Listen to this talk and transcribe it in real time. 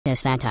as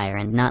satire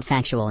and not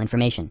factual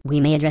information. We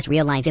may address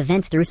real-life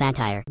events through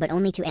satire, but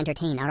only to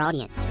entertain our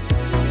audience.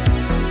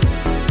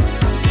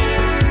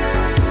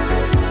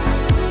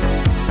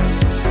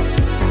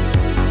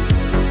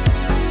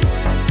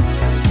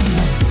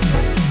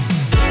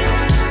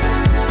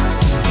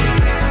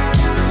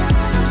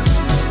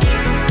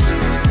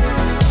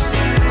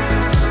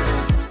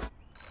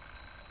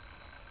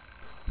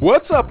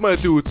 What's up, my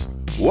dudes?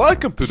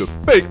 Welcome to the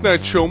Fake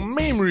Night Show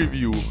meme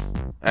review.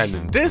 And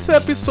in this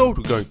episode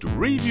we're going to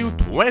review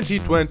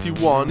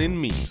 2021 in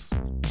memes.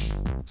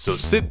 So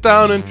sit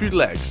down and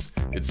relax,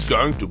 it's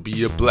going to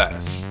be a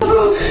blast.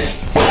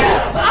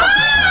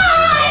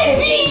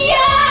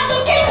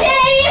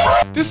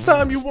 This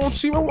time you won't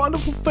see my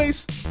wonderful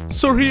face,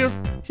 so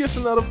here's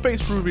another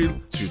face reveal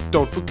so you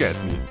don't forget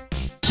me.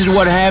 This is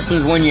what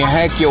happens when you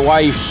hack your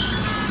wife's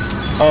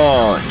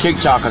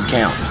TikTok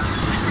account.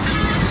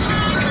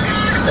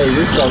 Hey,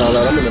 you saw all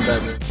that, I'm in the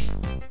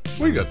back.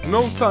 We got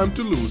no time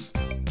to lose.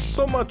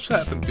 So much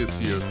happened this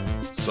year,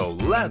 so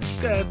let's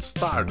get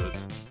started.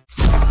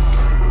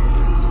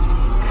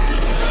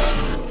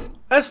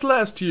 As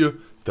last year,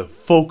 the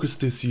focus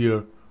this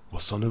year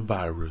was on a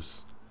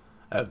virus.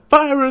 A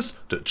virus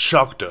that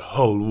shocked the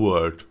whole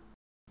world.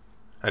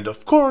 And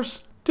of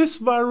course, this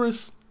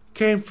virus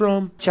came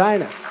from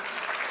China.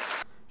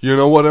 You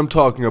know what I'm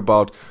talking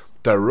about.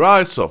 The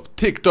rise of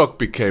TikTok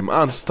became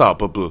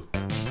unstoppable.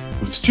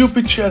 With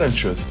stupid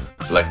challenges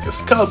like the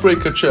Skull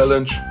Breaker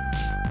Challenge,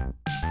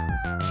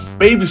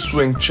 Baby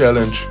Swing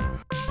Challenge,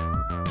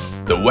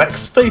 the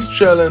Waxed Face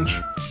Challenge,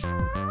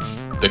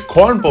 the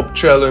Corn Bob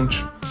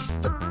Challenge,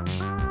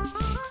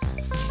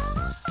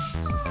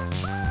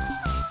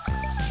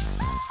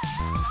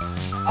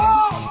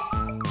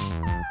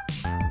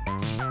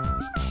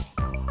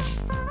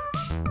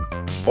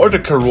 or the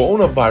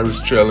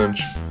Coronavirus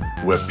Challenge,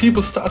 where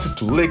people started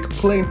to lick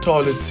plain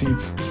toilet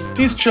seats.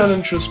 These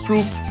challenges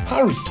proved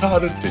how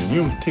retarded the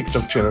new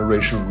TikTok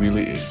generation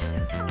really is.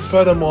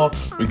 Furthermore,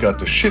 we got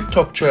the shit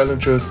talk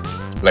challenges,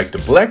 like the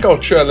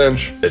Blackout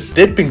Challenge, the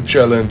Dipping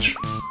Challenge,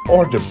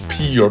 or the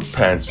Pee Your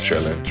Pants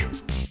Challenge.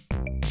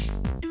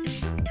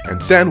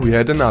 And then we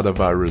had another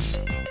virus.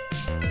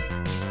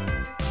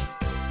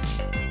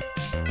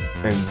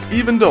 And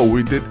even though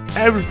we did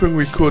everything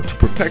we could to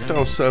protect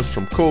ourselves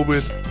from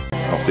COVID,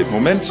 Op dit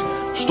moment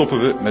stoppen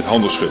we met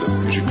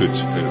handenschudden. Dus u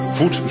kunt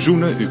voet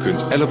zoenen, u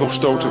kunt elleboog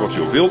stoten, wat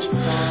u ook wilt.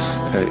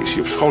 Is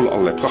hier op scholen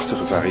allerlei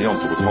prachtige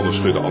varianten op het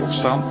handenschudden al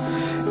ontstaan.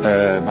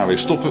 Maar wij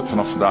stoppen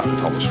vanaf vandaag met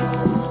handenschudden.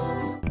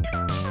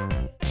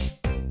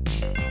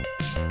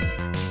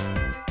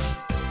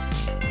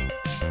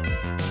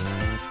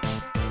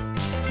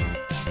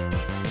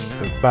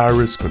 the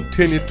virus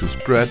continued to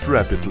spread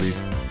rapidly.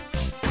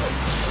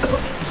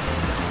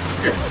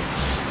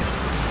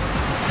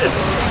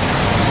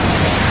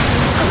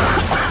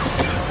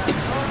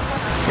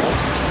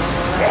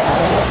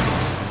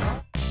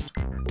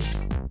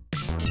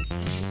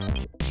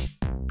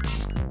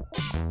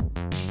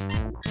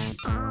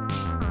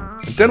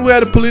 Then we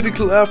had a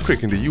political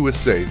earthquake in the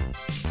USA.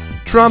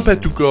 Trump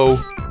had to go,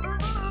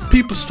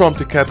 people stormed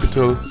the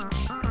Capitol,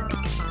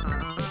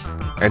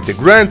 and the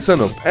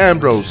grandson of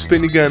Ambrose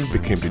Finnegan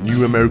became the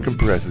new American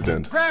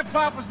president.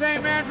 Grandpa was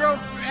named Ambrose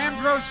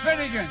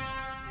Finnegan.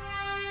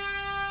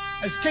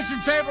 At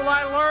kitchen table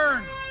I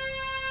learned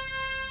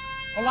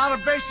a lot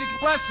of basic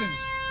lessons.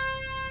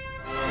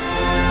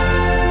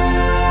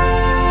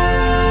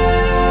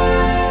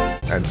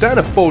 And then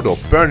a photo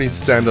of Bernie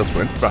Sanders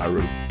went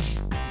viral.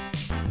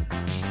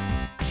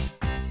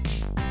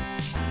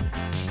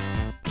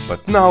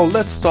 But now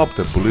let's stop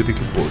the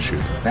political bullshit.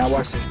 Now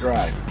watch this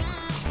drive.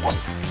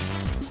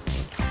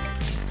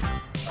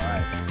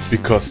 Alright.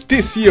 Because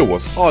this year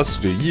was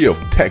also the year of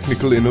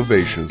technical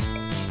innovations.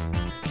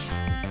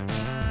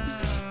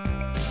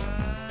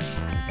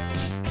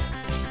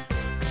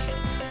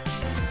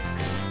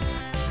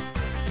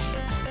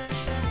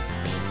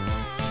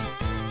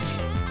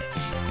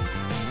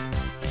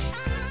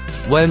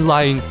 When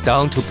lying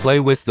down to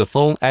play with the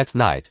phone at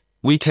night,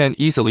 we can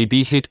easily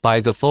be hit by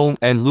the phone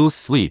and lose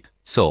sleep.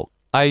 So,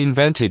 I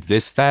invented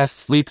this fast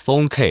sleep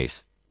phone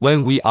case.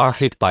 When we are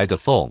hit by the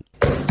phone,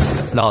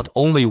 not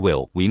only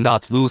will we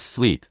not lose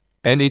sleep,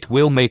 and it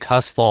will make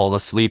us fall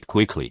asleep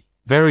quickly.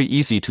 Very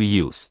easy to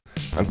use.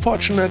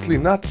 Unfortunately,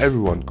 not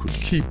everyone could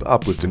keep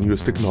up with the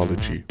newest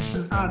technology.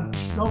 I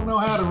don't know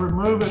how to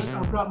remove it.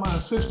 I've got my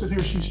assistant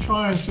here, she's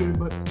trying to,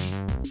 but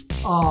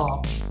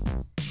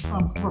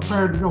I'm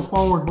prepared to go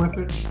forward with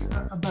it.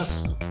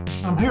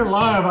 I'm here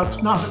live,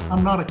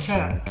 I'm not a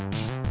cat.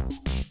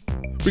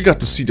 We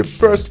got to see the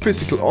first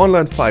physical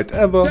online fight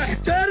ever.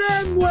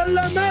 تحترم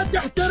ولا ما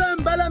تحترم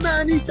بلا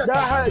معنيتك.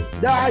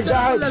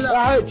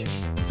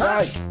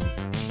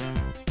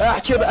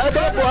 احكي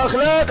بأدب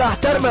وأخلاق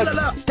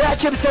احترمك.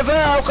 تحكي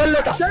بسفاهة وقلة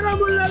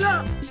احترم ولا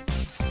لا؟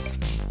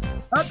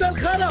 هذا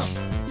الخرا.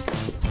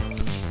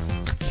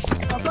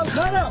 هذا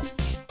الخرا.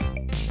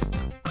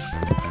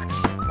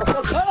 هذا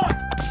الخرا.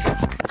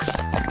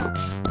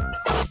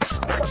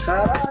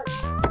 الخرا.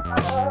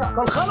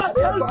 الخرا.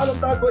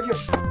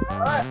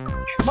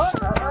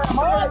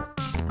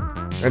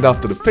 And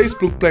after the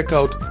Facebook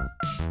blackout,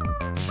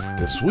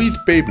 the sweet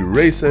baby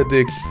race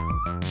addict,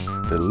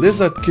 the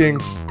Lizard King.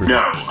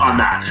 No, I'm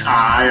not.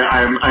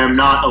 I am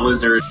not a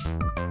lizard.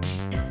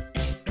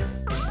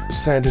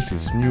 Presented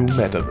his new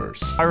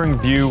metaverse. Inspiring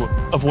view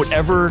of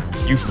whatever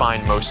you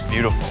find most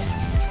beautiful.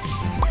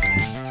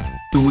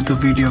 Do the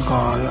video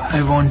call.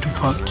 I want to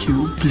fuck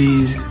you,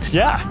 please.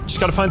 Yeah,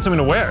 just gotta find something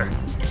to wear.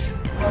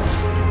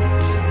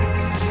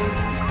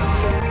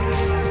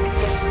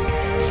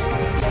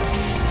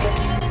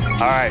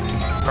 Alright,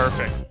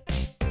 perfect.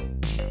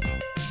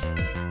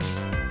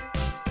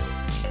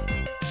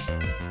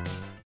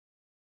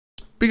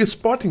 Biggest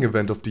sporting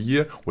event of the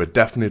year were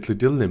definitely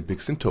the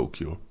Olympics in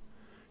Tokyo.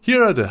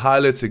 Here are the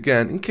highlights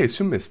again in case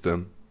you missed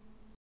them.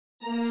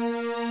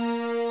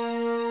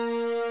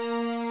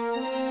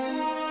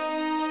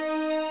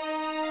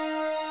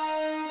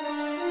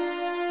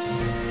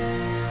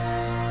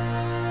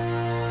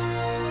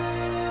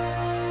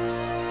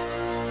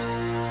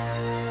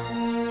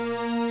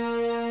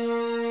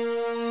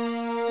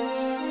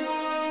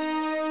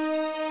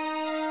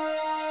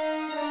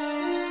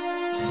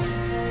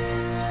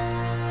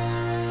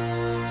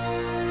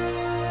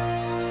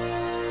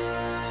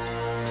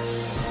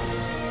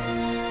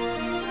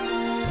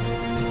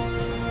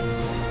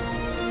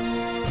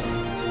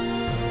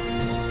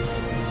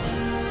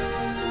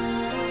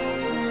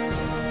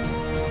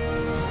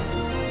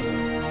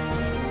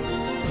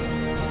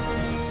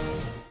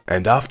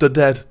 And after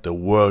that, the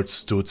world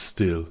stood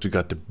still. We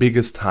got the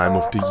biggest time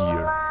of the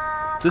year,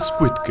 the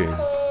Squid Game.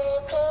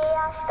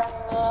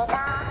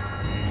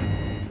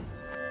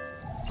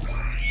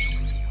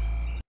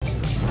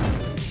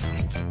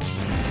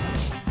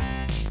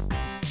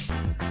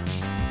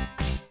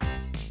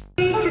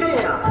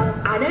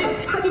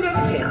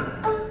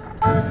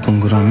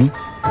 동그라미?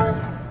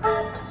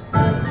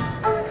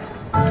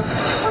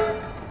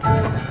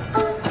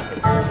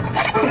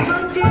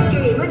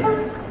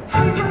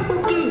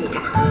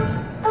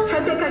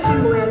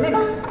 선택하신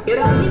모양은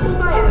여러분이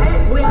뽑아야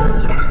할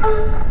모양입니다.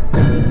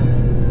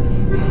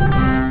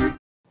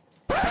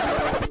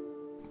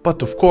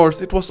 But of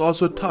course, it was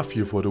also a tough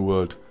year for the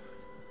world.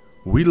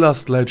 We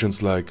lost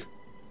legends like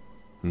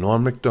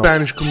Norm Macdonald,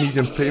 Spanish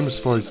comedian famous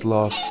for his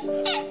laugh,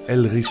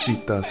 El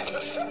Risitas,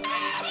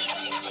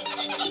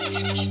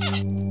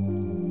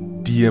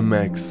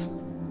 DMX.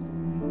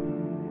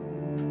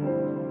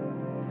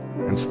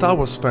 And Star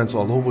Wars fans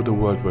all over the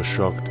world were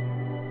shocked,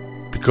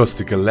 because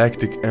the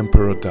Galactic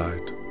Emperor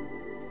died.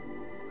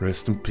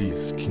 Rest in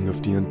peace, King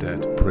of the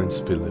Undead, Prince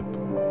Philip.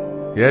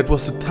 Yeah, it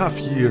was a tough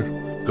year,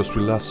 because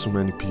we lost so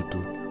many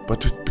people,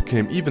 but it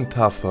became even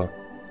tougher,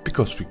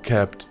 because we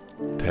kept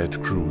Ted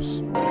Cruz.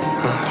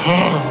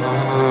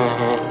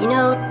 You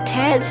know,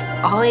 Ted's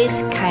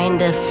always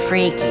kind of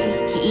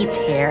freaky. He eats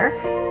hair,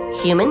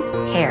 human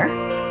hair.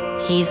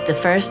 He's the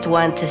first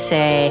one to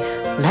say,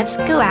 let's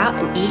go out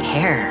and eat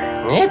hair.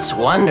 It's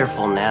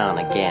wonderful now and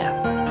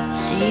again.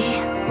 See?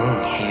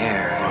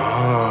 Hair.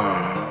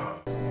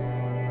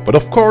 But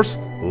of course,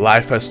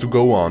 life has to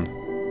go on.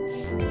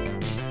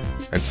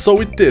 And so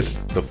it did.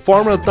 The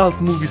former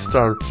adult movie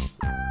star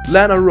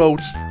Lana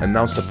Rhoades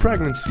announced her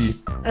pregnancy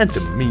and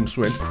the memes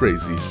went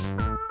crazy.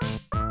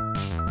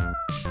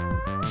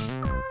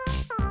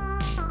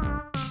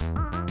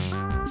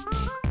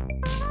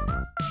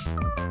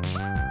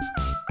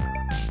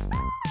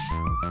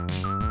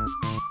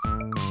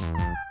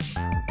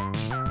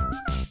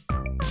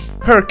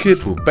 Her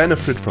kid will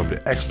benefit from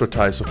the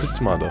expertise of its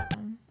mother.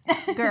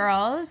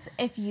 Girls,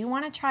 if you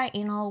want to try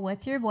anal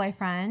with your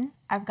boyfriend,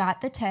 I've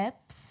got the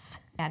tips.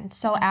 And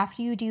so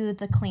after you do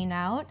the clean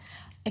out,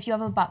 if you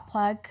have a butt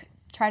plug,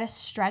 try to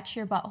stretch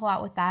your butthole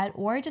out with that,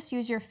 or just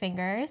use your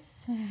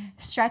fingers,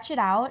 stretch it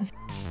out.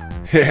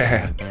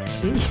 Yeah.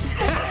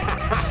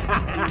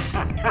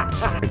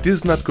 And this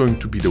is not going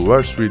to be the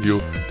worst video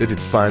that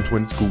it finds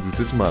when it googles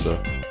his mother.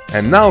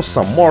 And now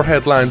some more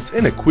headlines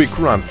in a quick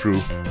run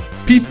through.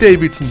 Pete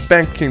Davidson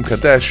banged Kim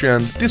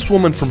Kardashian. This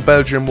woman from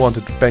Belgium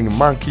wanted to bang a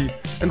monkey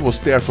and was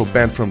therefore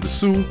banned from the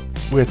zoo.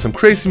 We had some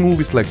crazy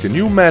movies like the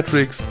new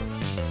Matrix,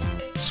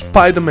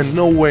 Spider-Man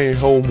No Way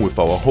Home with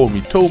our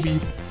homie Toby,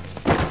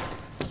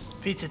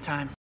 Pizza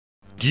time,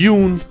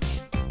 Dune,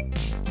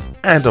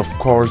 and of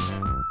course,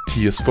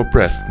 Tears for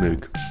Breast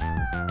Milk.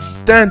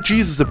 Then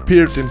Jesus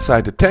appeared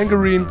inside the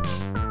Tangerine,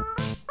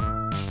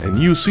 and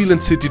New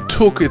Zealand City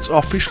took its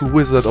official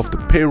wizard off the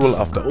payroll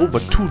after over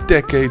 2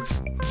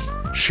 decades.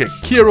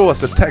 Shakiro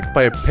was attacked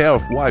by a pair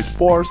of wild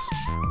boars.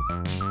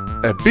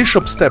 A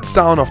bishop stepped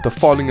down after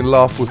falling in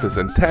love with a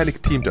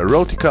satanic-themed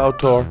erotica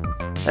author,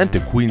 and the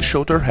Queen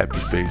showed her happy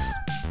face.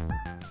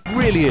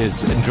 Really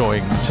is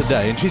enjoying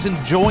today, and she's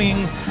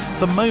enjoying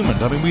the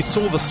moment. I mean, we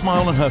saw the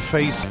smile on her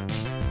face.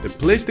 The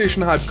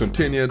PlayStation hype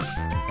continued.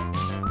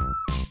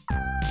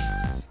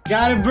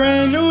 got it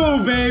brand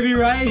new, baby,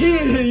 right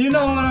here. You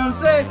know what I'm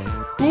saying?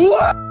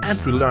 What? And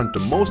we learned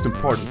the most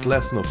important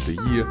lesson of the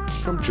year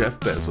from Jeff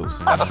Bezos.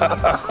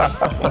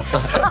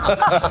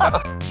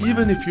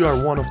 Even if you are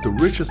one of the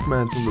richest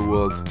men in the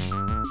world,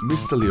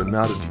 Mr.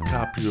 Leonardo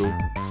DiCaprio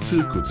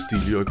still could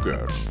steal your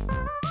girl.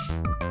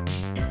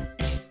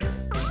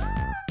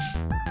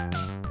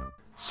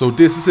 So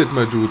this is it,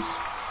 my dudes.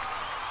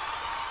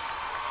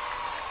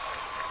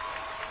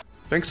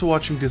 Thanks for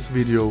watching this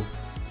video.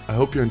 I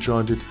hope you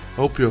enjoyed it. I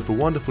hope you have a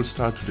wonderful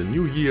start to the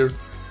new year,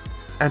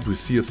 and we'll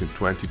see us in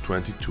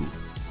 2022.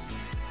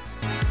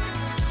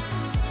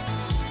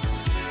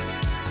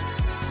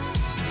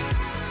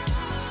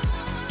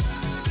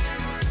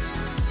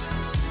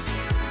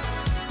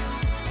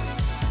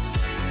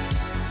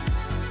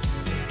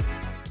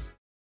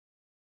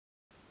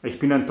 Ich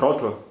bin ein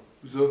Trottel.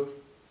 Wieso?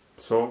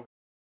 So.